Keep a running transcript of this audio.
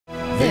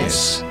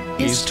This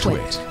is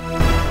TWiT.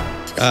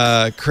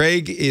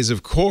 Craig is,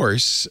 of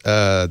course,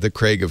 the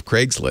Craig of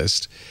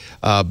Craigslist,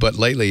 but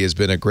lately has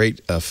been a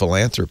great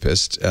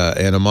philanthropist,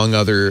 and among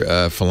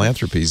other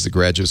philanthropies, the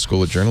Graduate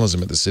School of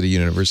Journalism at the City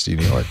University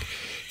of New York.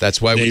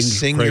 That's why we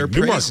sing your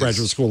praises. Newmark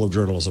Graduate School of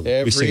Journalism.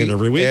 We sing it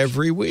every week.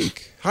 Every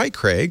week. Hi,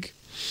 Craig.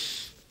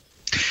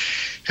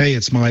 Hey,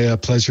 it's my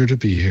pleasure to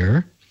be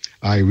here.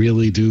 I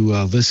really do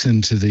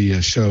listen to the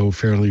show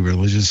fairly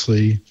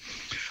religiously.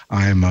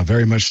 I'm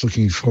very much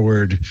looking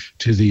forward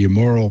to the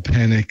Moral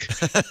Panic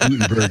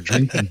Gutenberg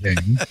drinking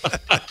game.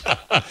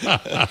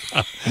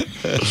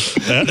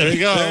 There you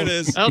go. There it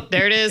is. Oh,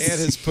 there it is. Ed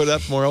has put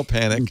up Moral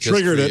Panic.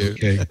 Triggered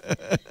it.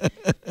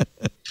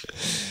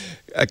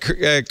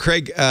 Okay.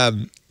 Craig,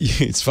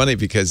 it's funny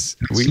because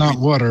it's not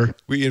water.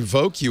 We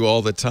invoke you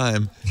all the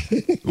time.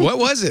 What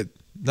was it?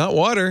 Not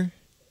water.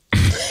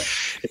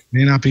 It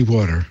may not be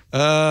water.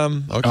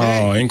 Okay.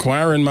 Oh,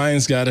 inquiring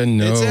minds got to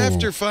know. It's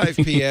after 5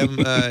 p.m.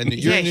 You're in New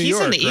York, he's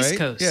on the East right?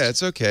 Coast. Yeah,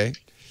 it's okay.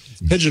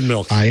 Pigeon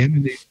milk. I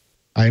am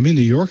in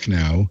New York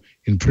now,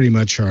 in pretty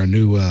much our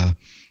new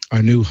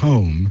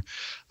home.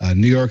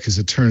 New York, as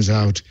it turns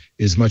out,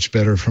 is much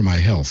better for my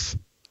health.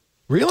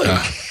 Really?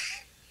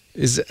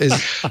 Bagels.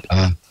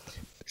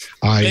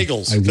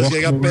 Because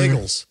you got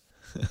bagels.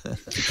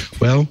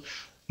 Well,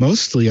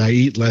 mostly I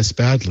eat less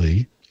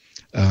badly.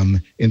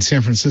 In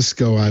San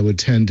Francisco, I would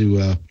tend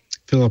to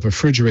fill up a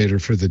refrigerator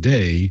for the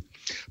day,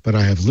 but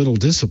I have little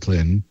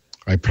discipline.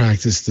 I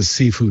practice the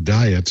seafood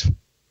diet,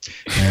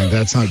 and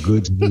that's not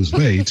good to lose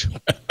weight.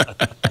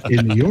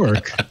 In New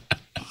York,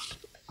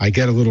 I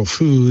get a little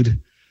food,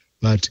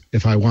 but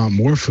if I want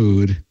more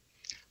food,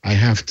 I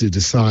have to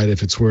decide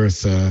if it's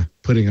worth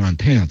putting on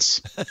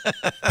pants.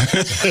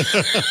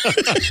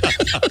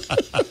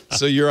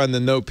 So you're on the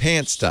no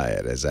pants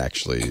diet, is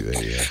actually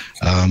the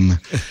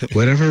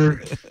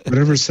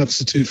whatever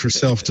substitute for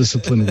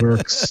self-discipline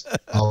works,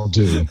 I'll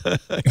do.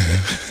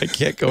 I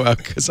can't go out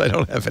because I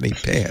don't have any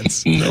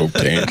pants. No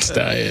pants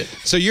diet.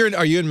 So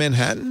are you in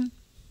Manhattan?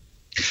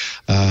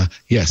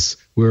 Yes,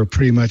 we're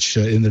pretty much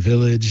in the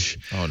Village.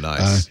 Oh,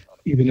 nice.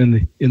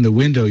 Even in the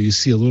window, you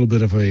see a little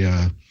bit of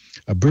a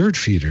bird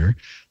feeder.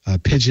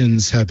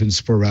 Pigeons have been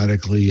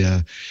sporadically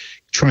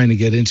trying to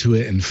get into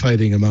it and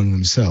fighting among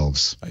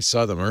themselves. I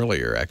saw them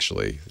earlier,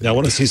 actually. Yeah, I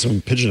want to see some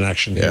pigeon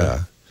action here.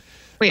 Yeah.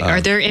 Wait, are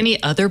there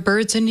any other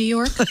birds in New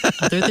York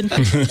other than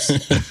pigeons?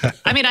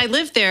 I mean, I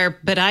lived there,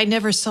 but I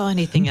never saw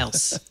anything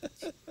else.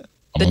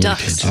 The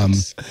ducks.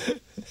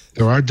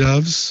 There are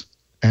doves,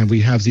 and we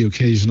have the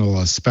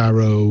occasional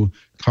sparrow,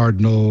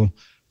 cardinal,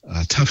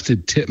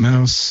 tufted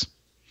titmouse,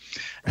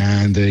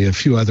 and a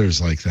few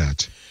others like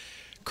that.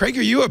 Craig,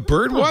 are you a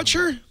bird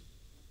watcher?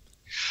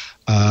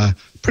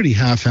 Pretty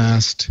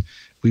half-assed.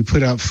 We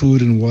put out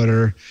food and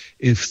water.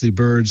 If the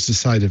birds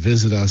decide to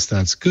visit us,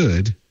 that's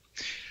good.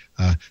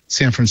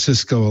 San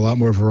Francisco, a lot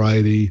more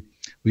variety.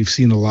 We've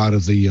seen a lot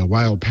of the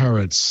wild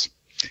parrots.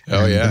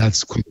 Oh, yeah.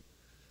 That's cool.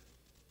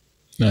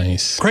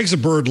 Nice. Craig's a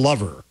bird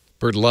lover.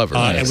 Bird lover.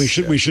 And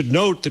we should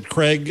note that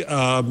Craig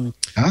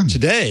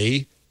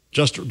today,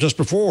 just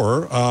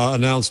before,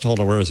 announced, hold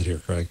on, where is it here,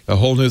 Craig? A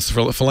whole new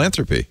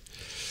philanthropy.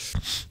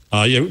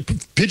 Yeah,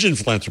 pigeon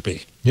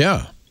philanthropy.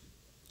 Yeah.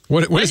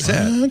 What is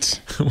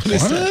that? What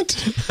is that?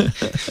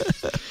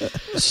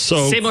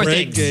 So Say more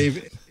Craig things.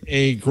 gave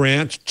a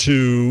grant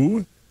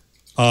to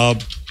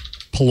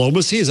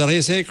Palomacy. Is that how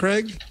you say it,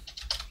 Craig?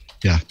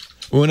 Yeah.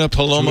 Una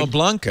paloma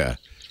blanca.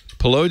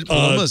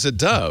 Paloma's a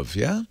dove,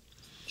 yeah?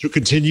 To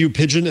continue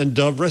pigeon and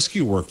dove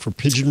rescue work for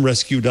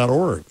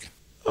pigeonrescue.org.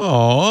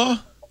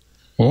 Aw.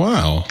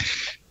 Wow.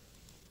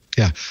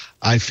 Yeah.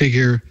 I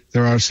figure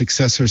there are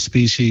successor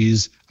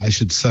species. I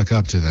should suck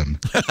up to them.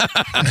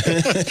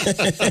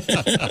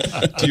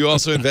 Do you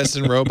also invest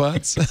in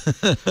robots?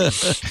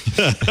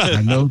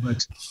 I know,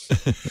 but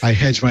I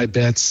hedge my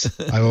bets.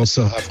 I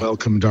also have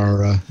welcomed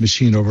our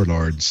machine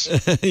overlords.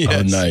 Yes.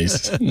 Oh,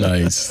 nice.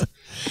 Nice.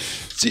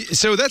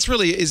 So that's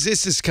really,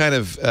 this is kind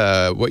of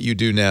what you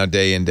do now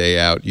day in, day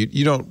out.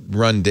 You don't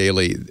run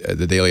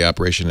the daily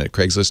operation at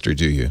Craigslist, or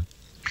do you?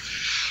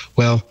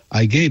 Well,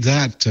 I gave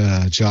that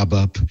job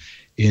up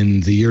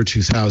in the year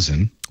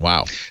 2000.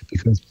 Wow.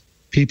 Because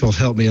people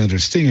help me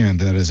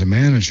understand that as a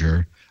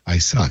manager, I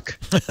suck.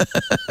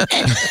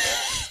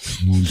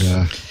 And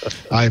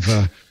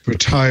I've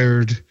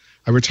retired.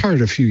 I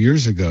retired a few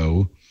years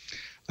ago,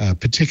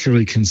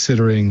 particularly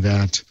considering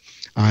that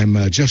I'm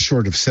just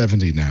short of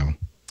 70 now.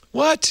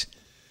 What?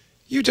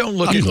 You don't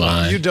look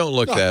lying. You don't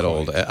look that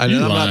old.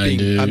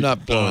 I'm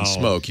not blowing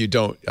smoke. You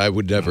don't. I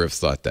would never have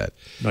thought that.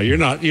 No, you're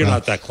not. You're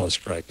not that close,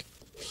 Craig.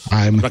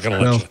 I'm not going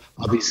to let you.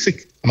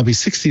 I'll be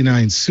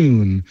 69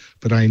 soon,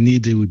 but I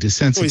need to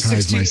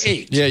desensitize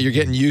myself. Yeah, you're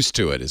getting used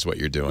to it, is what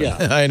you're doing. Yeah,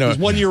 I know. He's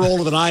 1 year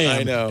older than I am.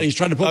 I know. He's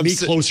trying to put me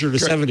closer to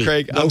 70.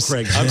 Craig, no, I'm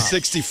Craig. I'm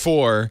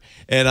 64,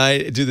 and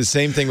I do the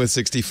same thing with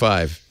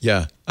 65.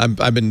 Yeah, I've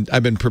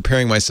been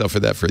preparing myself for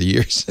that for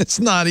years. It's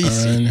not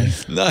easy.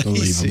 Not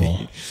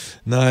easy.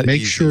 Not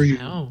Make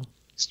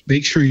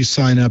easy. sure you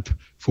sign up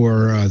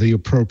for the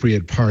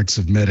appropriate parts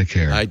of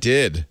Medicare. I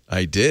did.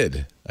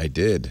 I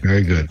did.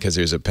 Very good. Because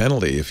there's a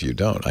penalty if you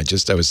don't. I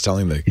was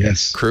telling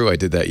the crew I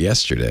did that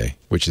yesterday,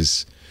 which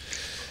is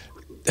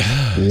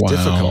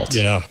difficult.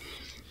 Yeah.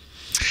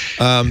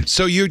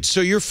 So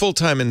you're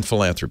full-time in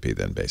philanthropy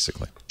then,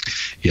 basically.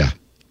 Yeah.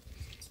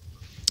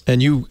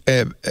 And you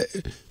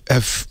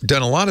have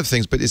done a lot of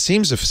things, but it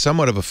seems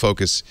somewhat of a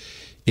focus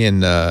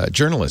in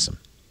journalism.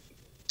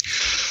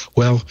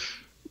 Well,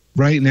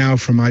 right now,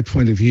 from my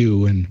point of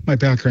view, and my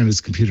background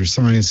is computer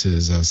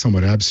sciences,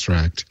 somewhat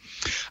abstract,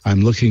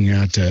 I'm looking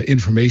at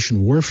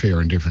information warfare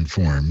in different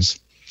forms.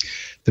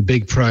 The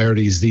big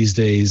priorities these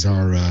days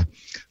are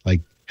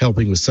like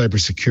helping with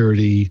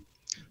cybersecurity,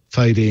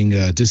 fighting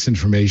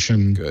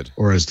disinformation,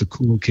 or as the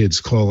cool kids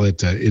call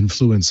it,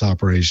 influence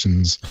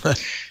operations,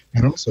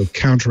 and also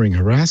countering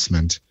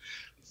harassment,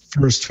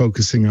 first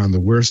focusing on the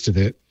worst of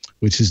it,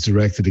 which is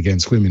directed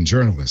against women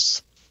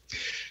journalists.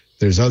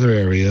 There's other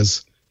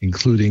areas,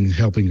 including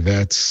helping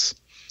vets,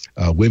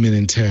 women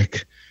in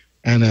tech,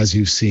 and as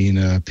you've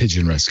seen,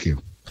 pigeon rescue.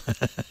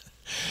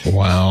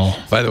 Wow.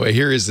 By the way,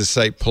 here is the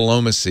site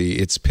Plomacy.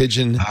 It's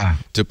pigeon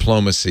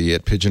diplomacy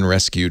at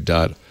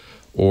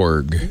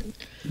pigeonrescue.org.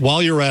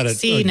 While you're at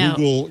it,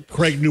 Google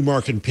Craig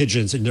Newmark and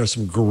pigeons, and there's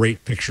some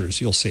great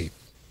pictures. You'll see.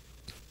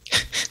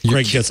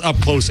 Craig gets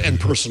up close and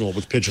personal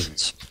with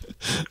pigeons.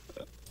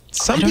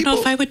 I don't know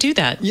if I would do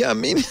that. Yeah, I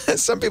mean,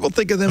 some people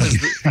think of them as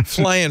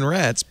flying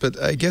rats, but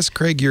I guess,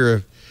 Craig, you're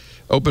an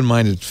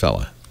open-minded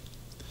fella.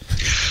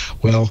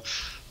 Well,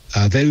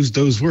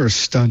 those were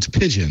stunt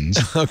pigeons.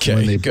 Okay,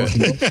 when they good.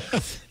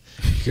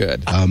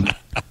 Good.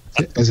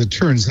 As it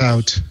turns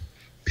out,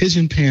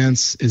 pigeon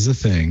pants is a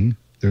thing.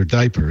 They're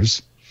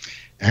diapers,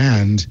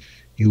 and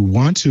you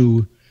want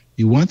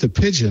the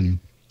pigeon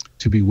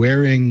to be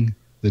wearing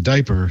the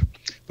diaper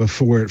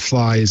before it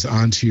flies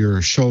onto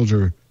your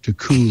shoulder to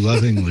coo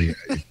lovingly.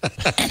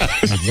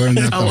 I've learned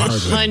that the hard way.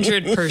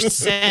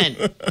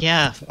 100%.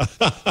 Yeah.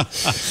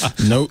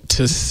 Note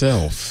to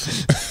self.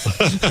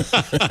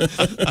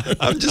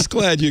 I'm just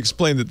glad you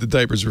explained that the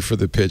diapers were for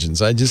the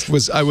pigeons. I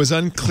was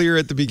unclear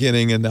at the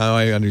beginning, and now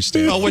I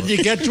understand. Well, when you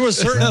get to a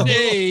certain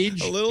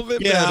age, a little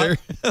bit better.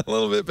 A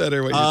little bit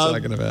better what you're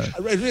talking about.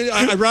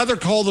 I'd rather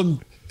call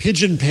them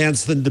pigeon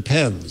pants than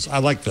depends. I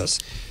like this.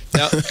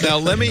 Now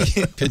let me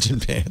pigeon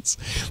pants.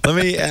 Let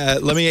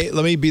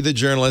me be the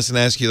journalist and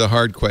ask you the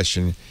hard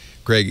question,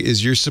 Greg.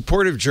 Is your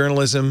support of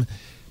journalism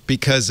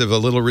because of a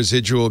little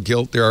residual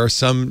guilt? There are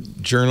some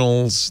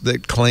journals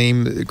that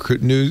claim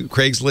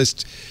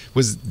Craigslist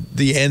was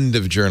the end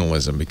of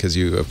journalism because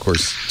you, of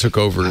course, took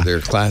over their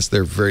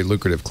very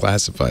lucrative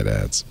classified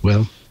ads.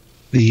 Well,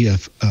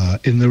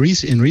 in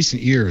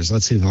recent years,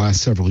 let's say the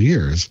last several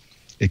years,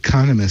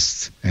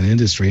 economists and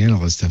industry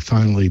analysts have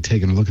finally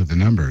taken a look at the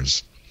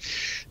numbers,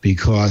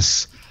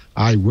 because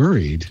I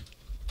worried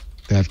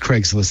that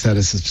Craigslist had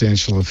a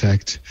substantial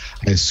effect.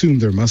 I assumed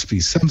there must be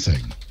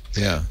something.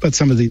 Yeah. But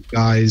some of the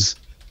guys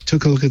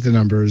took a look at the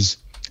numbers,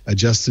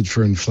 adjusted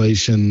for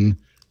inflation,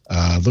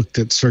 looked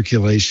at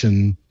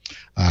circulation,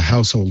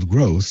 household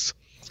growth.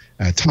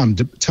 Tom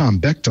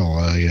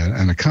Bechtel,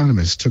 an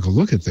economist, took a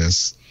look at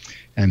this,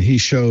 and he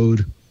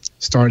showed,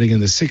 starting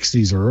in the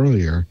 60s or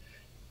earlier,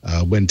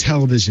 when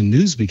television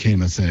news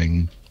became a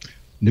thing,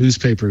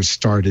 newspapers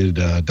started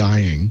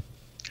dying.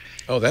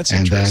 Oh, that's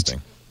interesting.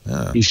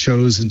 He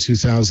shows in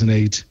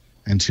 2008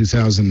 and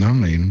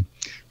 2009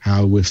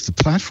 how, with the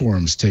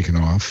platforms taken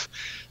off,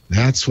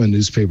 that's when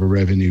newspaper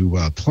revenue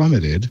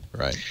plummeted.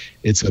 Right.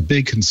 It's a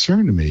big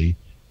concern to me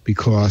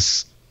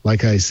because,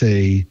 like I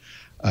say,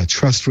 a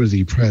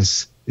trustworthy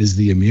press is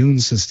the immune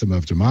system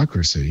of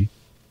democracy.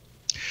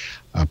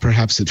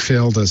 Perhaps it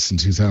failed us in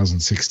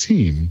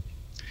 2016.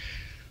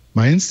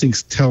 My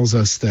instinct tells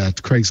us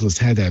that Craigslist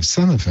had to have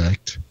some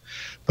effect,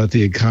 but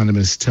the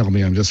economists tell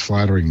me I'm just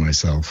flattering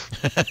myself.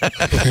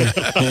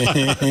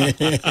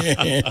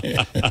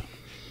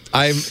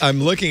 I'm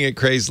looking at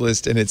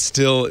Craigslist, and it's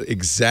still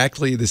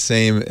exactly the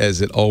same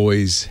as it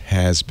always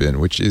has been,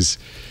 which is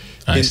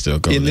I still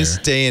go in there. this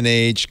day and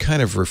age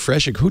kind of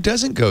refreshing. Who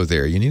doesn't go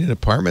there? You need an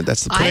apartment.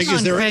 That's the I'm place. on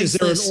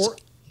Craigslist.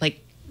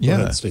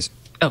 Yeah.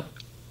 Oh.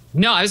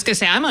 No, I was going to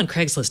say I'm on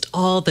Craigslist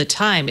all the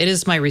time. It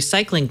is my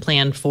recycling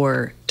plan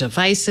for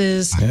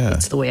devices. Yeah.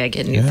 It's the way I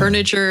get new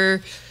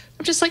furniture.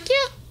 I'm just like,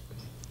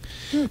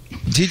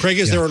 Craig,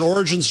 is there an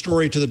origin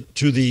story to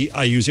the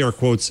I use air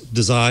quotes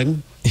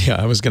design?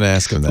 Yeah, I was going to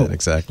ask him that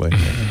exactly.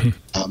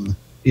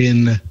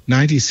 In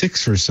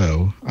 96 or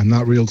so, I'm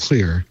not real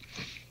clear,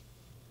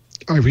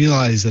 I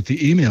realized that the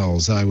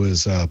emails I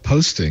was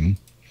posting,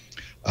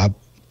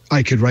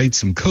 I could write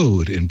some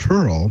code in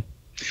Perl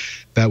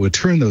that would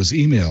turn those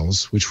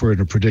emails, which were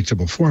in a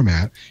predictable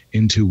format,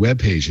 into web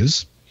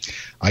pages.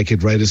 I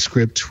could write a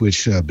script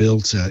which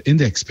built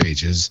index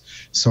pages,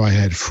 so I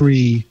had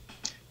free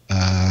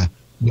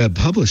web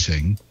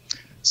publishing.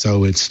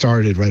 So it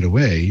started right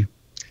away.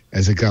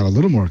 As it got a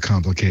little more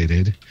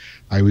complicated,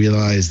 I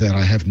realized that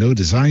I have no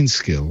design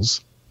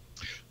skills,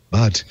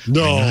 but I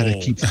know how to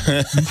keep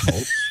things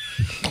simple.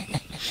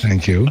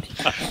 Thank you.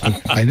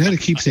 I know how to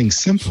keep things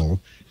simple,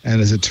 and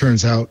as it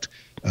turns out,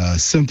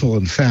 simple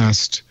and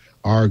fast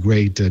are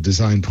great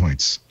design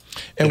points.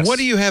 And what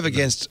do you have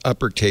against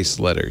uppercase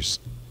letters?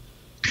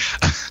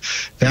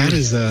 That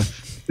is a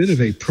bit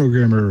of a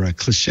programmer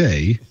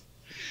cliche.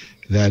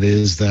 That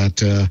is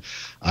that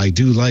I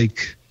do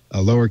like a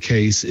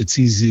lowercase. It's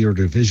easier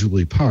to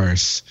visually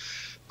parse.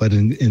 But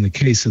in the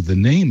case of the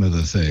name of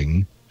the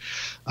thing,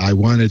 I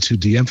wanted to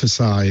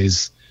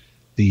de-emphasize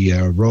the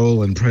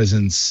role and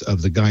presence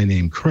of the guy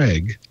named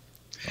Craig.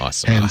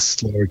 Awesome. Hence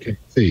lowercase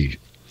c.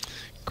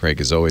 Craig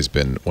has always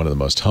been one of the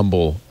most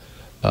humble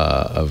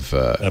of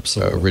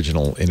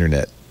original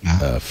internet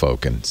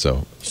folk, and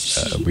so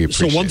we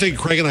appreciate. So one thing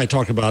Craig and I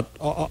talk about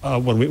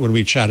when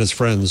we chat as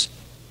friends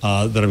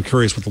that I'm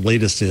curious what the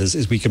latest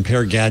is we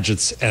compare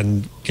gadgets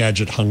and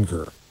gadget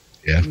hunger.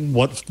 Yeah.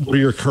 What are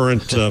your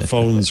current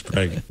phones,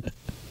 Craig?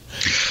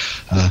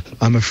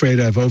 I'm afraid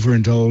I've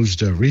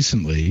overindulged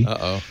recently.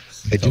 Uh-oh.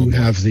 I do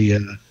have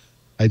the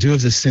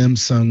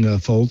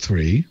Samsung Fold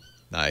 3.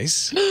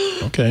 Nice.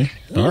 Okay.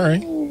 All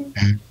right.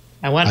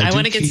 I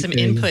want to get some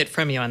input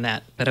from you on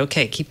that, but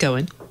okay, keep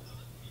going.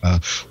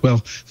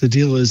 Well, the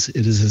deal is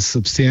it is a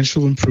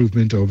substantial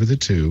improvement over the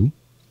 2.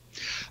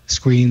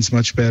 Screen's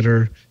much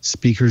better,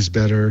 speakers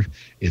better,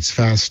 it's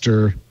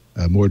faster,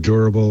 more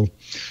durable.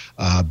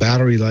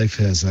 Battery life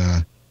has,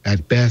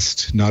 at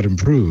best, not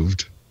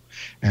improved,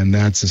 and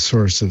that's a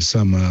source of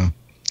some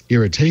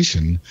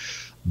irritation.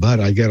 But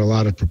I get a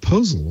lot of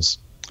proposals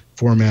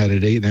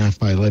formatted 8.5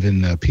 by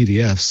 11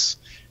 PDFs,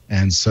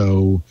 and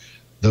so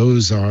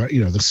those are,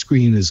 the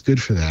screen is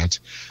good for that.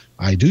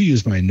 I do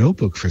use my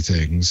notebook for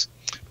things,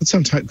 but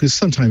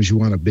sometimes you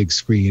want a big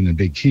screen and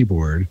big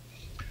keyboard.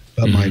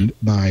 But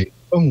my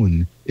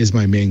phone is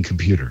my main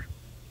computer.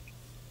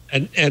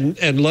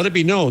 And let it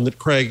be known that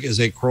Craig is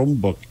a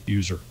Chromebook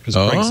user because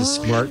Craig's a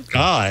smart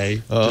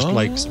guy, just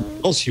like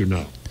someone else you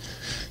know.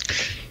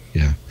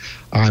 Yeah,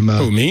 I'm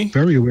me?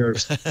 very aware of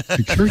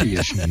security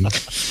issues.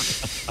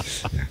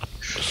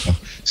 Yeah.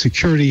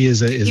 Security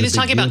is a. He was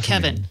talking about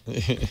Kevin.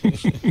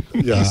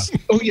 Yes.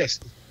 Oh yes,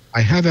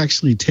 I have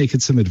actually taken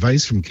some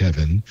advice from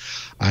Kevin.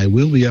 I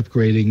will be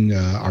upgrading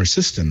our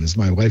systems.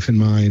 My wife and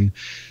mine.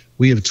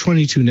 We have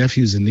 22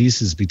 nephews and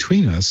nieces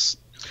between us,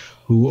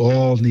 who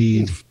all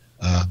need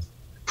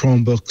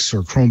Chromebooks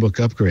or Chromebook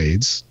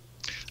upgrades.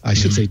 I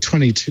should say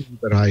 22,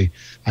 but I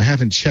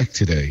haven't checked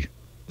today.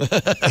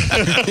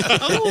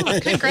 Oh,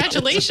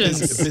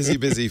 congratulations.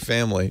 Busy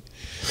family.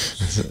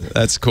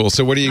 That's cool.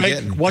 So what are you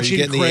getting? Watching are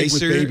you getting Craig the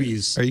Acer? with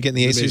babies. Are you getting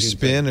the Acer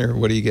Spin, or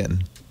what are you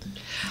getting?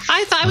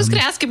 I thought I was going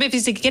to ask him if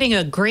he's getting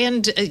a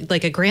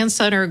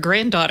grandson or a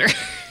granddaughter.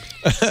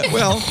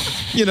 Well,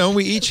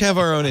 we each have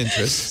our own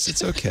interests.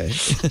 It's okay.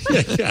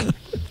 Yeah.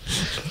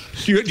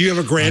 Do you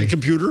have a grand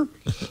computer?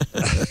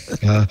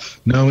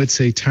 No, it's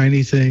a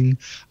tiny thing.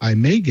 I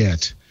may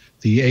get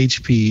the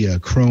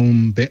HP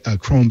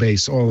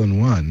Chrome-based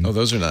all-in-one. Oh,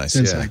 those are nice.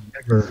 Since yeah.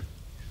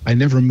 I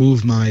never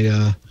move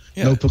my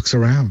notebooks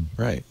around.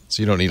 Right.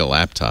 So you don't need a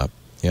laptop.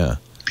 Yeah.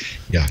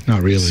 Yeah,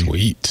 not really.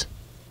 Sweet.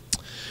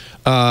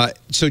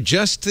 So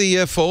just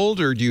the Fold,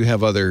 or do you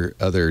have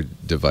other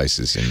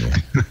devices in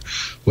there?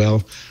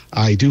 Well,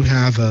 I do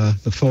have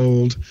the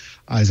Fold.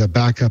 As a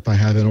backup, I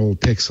have an old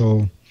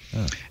Pixel.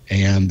 Oh.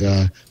 And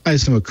I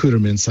have some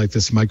accoutrements like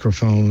this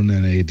microphone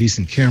and a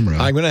decent camera.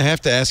 I'm going to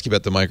have to ask you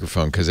about the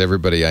microphone because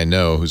everybody I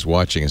know who's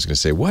watching is going to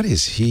say, what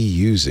is he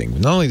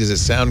using? Not only does it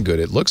sound good,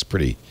 it looks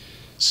pretty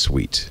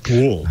sweet.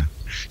 Cool.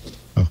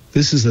 Oh,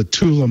 this is a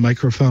Tula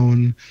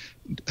microphone,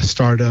 a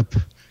startup,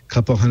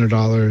 couple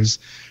 $100.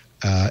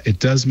 It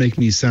does make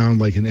me sound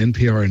like an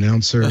NPR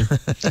announcer.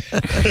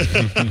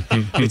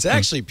 It's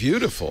actually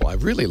beautiful. I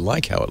really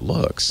like how it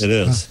looks. It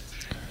is.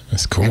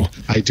 That's cool.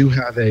 I do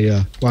have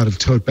a lot of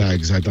tote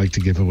bags I'd like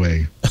to give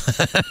away.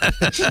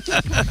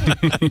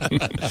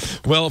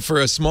 Well,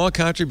 for a small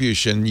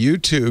contribution, you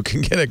too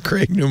can get a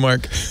Craig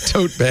Newmark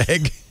tote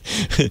bag.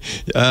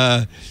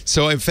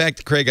 So, in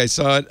fact, Craig, I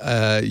saw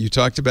it. You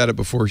talked about it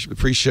before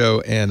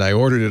pre-show, and I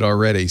ordered it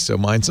already. So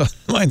mine's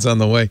on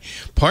the way.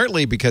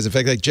 Partly because, in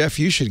fact, like Jeff,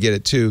 you should get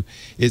it too.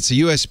 It's a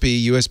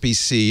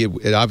USB-C.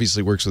 It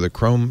obviously works with a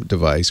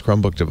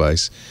Chromebook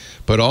device,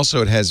 but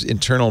also it has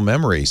internal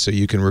memory, so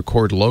you can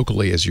record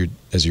locally as you're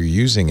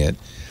using it,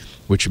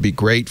 which would be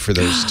great for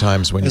those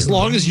times when as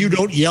long as you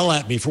don't yell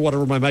at me for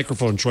whatever my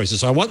microphone choice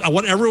is. So I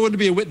want everyone to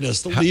be a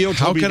witness.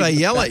 How could I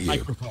yell at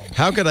you?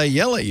 How could I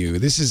yell at you?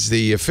 This is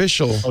the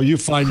official you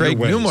find Craig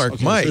your ways.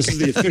 Newmark mic. This is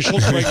the official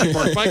Craig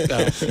Newmark mic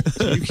now.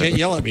 So you can't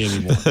yell at me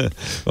anymore.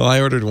 Well, I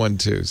ordered one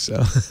too, so.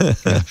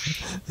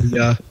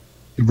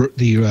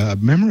 The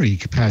memory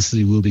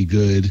capacity will be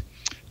good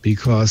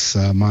because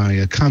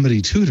my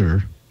comedy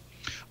tutor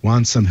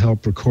wants some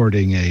help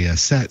recording a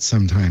set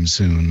sometime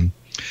soon.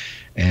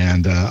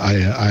 And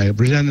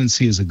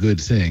redundancy is a good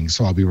thing,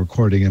 so I'll be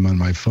recording him on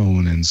my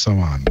phone and so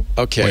on.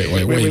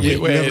 Okay,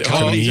 wait.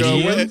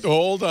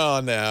 Hold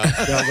on now.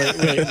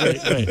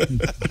 Wait.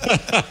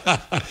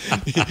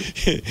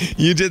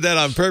 You did that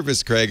on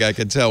purpose, Craig, I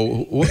can tell.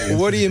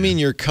 What do you mean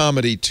you're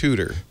comedy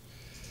tutor?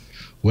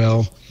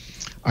 Well,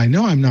 I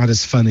know I'm not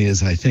as funny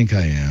as I think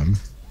I am,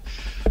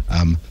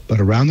 but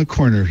around the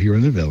corner here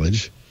in the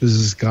village, This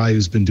is this guy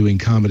who's been doing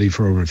comedy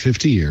for over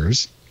 50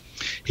 years.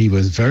 He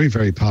was very,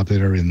 very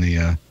popular in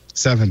the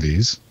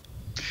 70s.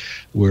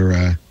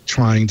 We're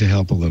trying to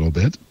help a little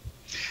bit.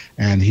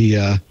 And he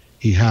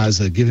has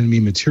given me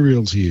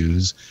material to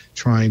use,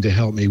 trying to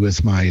help me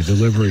with my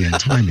delivery and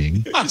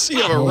timing. So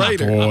you have a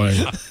writer. Boy.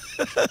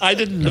 I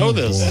didn't know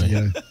this.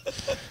 Yeah.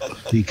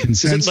 The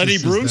consensus Is it Lenny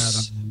is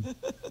Bruce?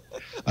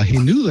 that, he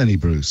knew Lenny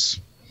Bruce.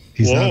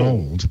 He's Whoa. that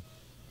old.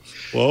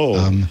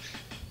 Whoa.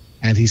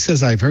 And he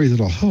says I have very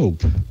little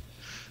hope.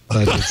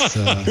 But it's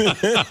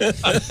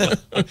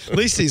At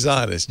least he's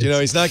honest. You know,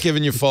 he's not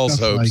giving you false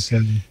hopes.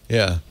 like,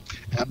 yeah.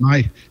 at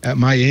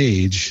my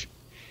age,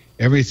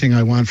 everything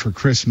I want for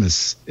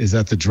Christmas is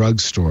at the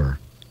drugstore.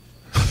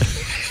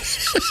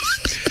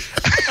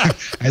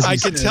 I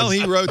could tell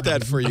he wrote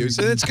that for you.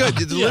 So that's good.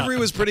 The delivery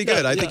was pretty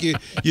good. I think you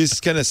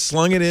just kind of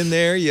slung it in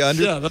there. Yeah,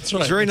 that's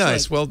right. It's very That's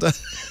nice. right. Well done.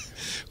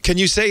 Can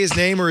you say his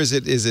name, or is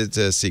it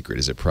a secret?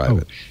 Is it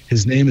private?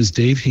 His name is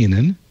Dave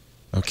Heenan.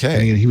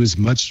 Okay. And he was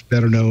much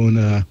better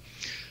known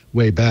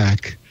way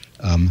back.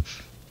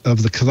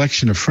 Of the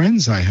collection of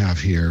friends I have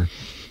here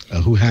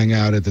who hang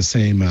out at the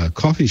same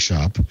coffee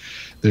shop,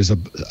 there's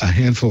a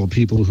handful of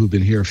people who've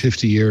been here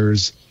 50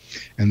 years,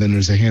 and then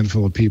there's a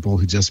handful of people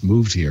who just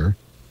moved here.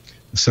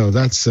 So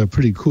that's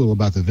pretty cool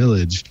about the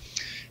village,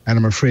 and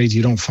I'm afraid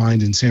you don't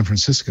find in San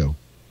Francisco.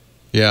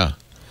 Yeah.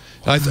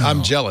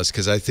 I'm jealous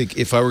because I think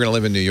if I were going to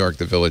live in New York,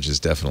 the village is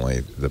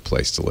definitely the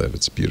place to live.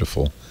 It's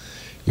beautiful.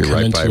 You're Come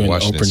right by into an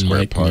Washington open Square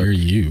mic Park. near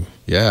you.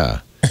 Yeah.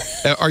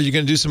 Are you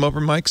going to do some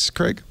open mics,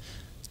 Craig?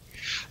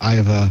 I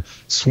have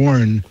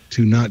sworn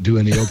to not do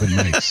any open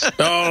mics.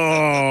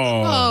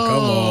 Oh,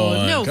 come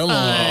on. no come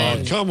fun.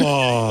 on. Come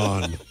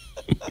on.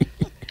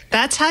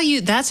 That's how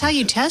you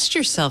test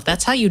yourself.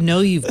 That's how you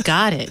know you've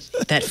got it.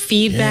 That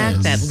feedback,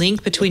 Yes. that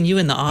link between you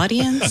and the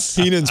audience.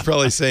 Heenan's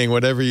probably saying,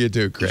 whatever you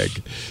do,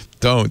 Craig,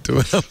 don't do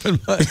an open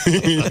mic.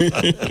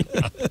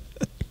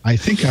 I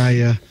think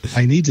I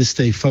need to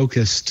stay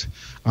focused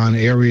on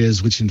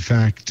areas which, in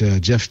fact,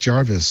 Jeff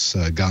Jarvis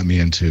got me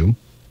into.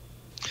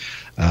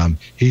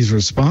 He's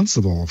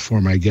responsible for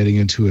my getting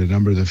into a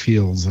number of the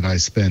fields that I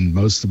spend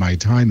most of my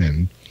time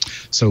in,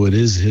 so it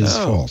is his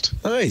fault.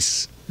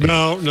 Nice.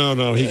 No.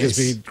 He gives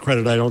me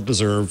credit I don't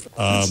deserve.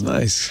 That's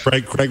nice.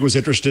 Craig was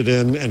interested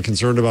in and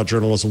concerned about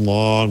journalism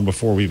long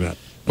before we met.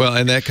 Well,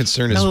 and that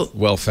concern is No.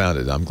 well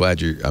founded. I'm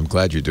glad you're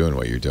doing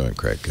what you're doing,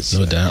 Craig. Because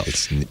No doubt.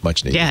 it's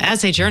much needed. Yeah,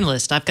 as a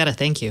journalist, I've got to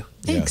thank you.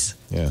 Thanks.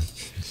 Yeah.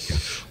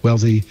 Well,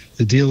 the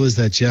deal is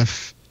that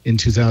Jeff, in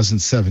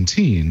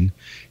 2017,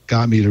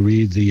 got me to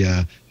read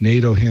the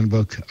NATO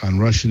Handbook on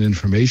Russian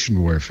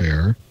Information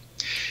Warfare.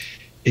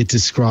 It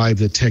described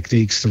the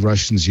techniques the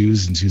Russians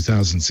used in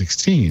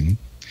 2016,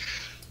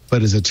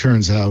 but as it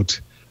turns out,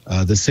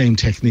 the same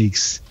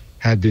techniques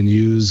had been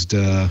used,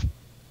 in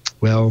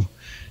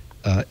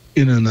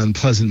an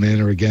unpleasant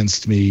manner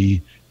against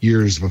me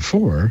years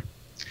before.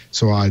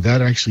 So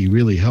that actually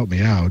really helped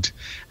me out,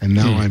 and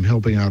now I'm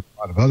helping out a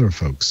lot of other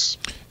folks.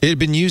 It had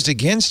been used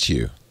against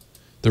you.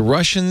 The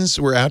Russians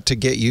were out to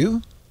get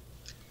you?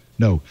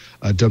 No,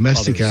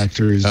 domestic Others.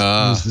 actors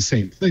use the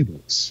same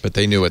playbooks. But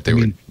they knew what they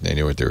were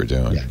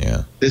doing.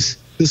 Yeah.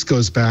 This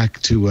goes back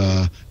to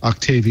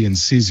Octavian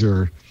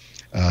Caesar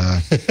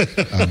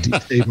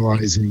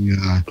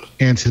destabilizing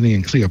Antony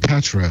and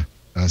Cleopatra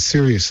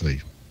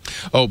seriously.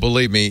 Oh,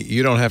 believe me,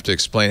 you don't have to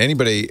explain.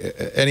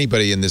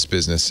 Anybody in this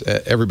business,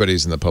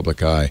 everybody's in the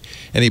public eye.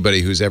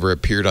 Anybody who's ever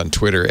appeared on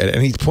Twitter at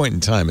any point in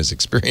time has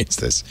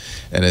experienced this,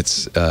 and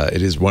it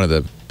is one of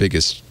the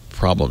biggest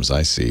problems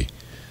I see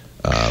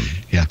on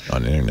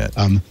the internet.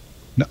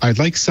 I'd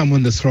like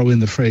someone to throw in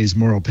the phrase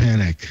moral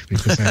panic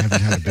because I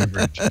haven't had a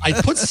beverage.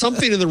 I put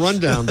something in the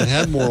rundown that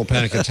had moral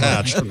panic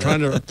attached. I'm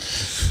trying to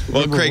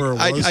Well, remember Craig, where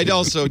it was. I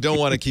also don't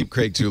want to keep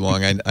Craig too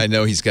long. I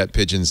know he's got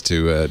pigeons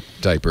to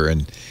diaper,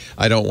 and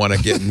I don't want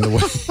to get in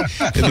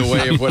the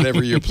way of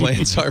whatever your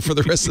plans are for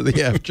the rest of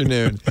the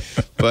afternoon.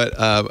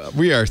 But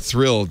we are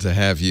thrilled to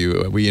have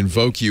you. We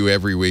invoke you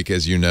every week,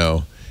 as you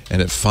know,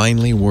 and it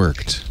finally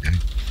worked.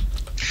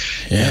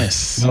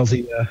 Yes. Well,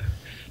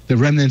 the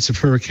remnants of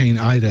Hurricane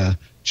Ida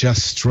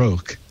just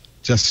struck.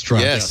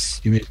 Yes.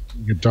 You may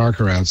get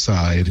darker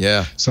outside.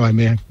 Yeah. So I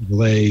may have to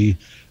delay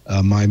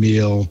my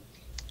meal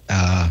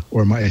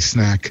or my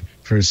snack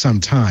for some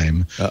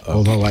time.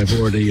 Although I've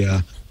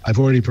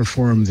already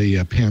performed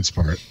the pants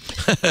part.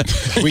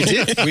 We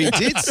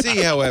did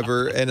see,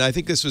 however, and I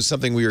think this was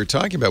something we were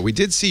talking about. We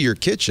did see your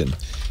kitchen.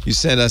 You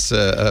sent us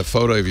a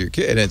photo of your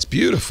kitchen, and it's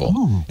beautiful.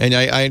 Oh. And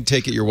I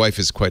take it your wife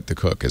is quite the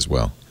cook as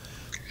well.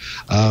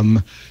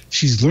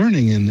 She's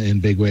learning in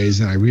big ways,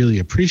 and I really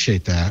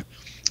appreciate that.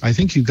 I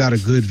think you got a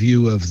good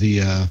view of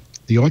the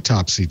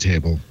autopsy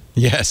table.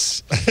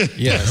 Yes.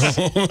 Yes.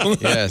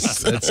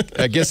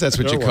 I guess that's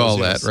what you call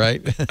that,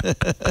 right?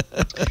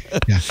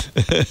 Yeah.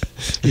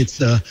 It's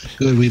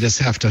good. We just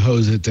have to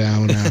hose it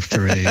down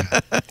after a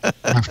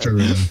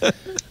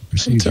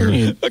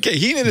procedure. Okay,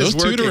 Heenan is Those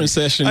working. tutoring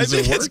sessions I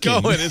think are it's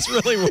working. going. It's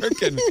really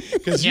working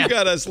because you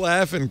got us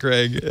laughing,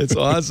 Craig. It's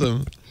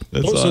awesome.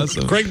 That's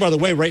awesome. Craig, by the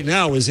way, right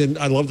now is in,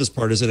 I love this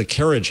part, is in a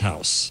carriage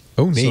house.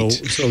 Oh, neat.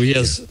 So he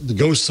has the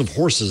ghosts of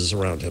horses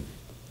around him.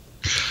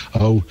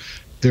 Oh,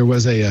 there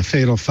was a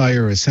fatal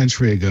fire a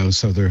century ago,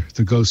 so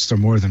the ghosts are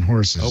more than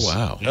horses. Oh,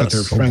 wow. But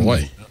they're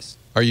friendly.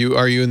 Are you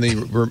in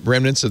the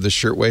remnants of the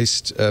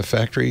shirtwaist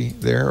factory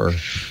there? Or?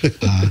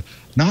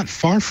 Not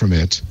far from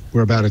it.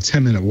 We're about a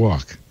 10-minute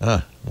walk.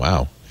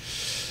 Wow.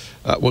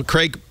 Well,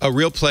 Craig, a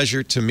real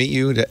pleasure to meet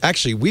you.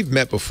 Actually, we've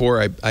met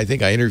before. I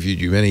think I interviewed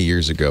you many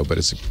years ago, but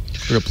it's a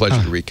real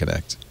pleasure to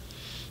reconnect.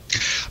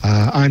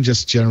 I'm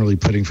just generally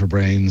putting for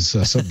brains,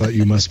 but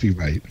you must be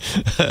right.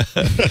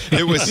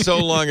 It was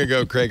so long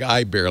ago, Craig,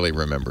 I barely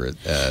remember it,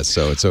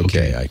 so it's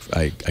okay.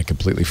 I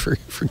completely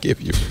forgive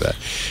you for that.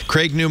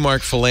 Craig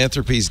Newmark,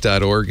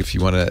 philanthropies.org, if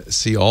you want to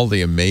see all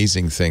the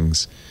amazing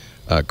things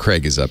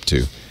Craig is up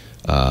to.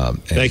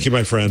 Thank you,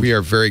 my friend. We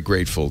are very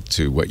grateful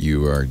to what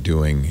you are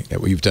doing,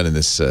 what you've done in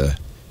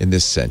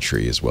this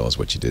century, as well as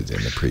what you did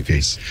in the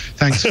previous.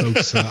 Thanks,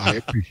 folks. I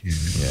appreciate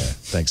it. Yeah,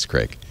 thanks,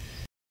 Craig.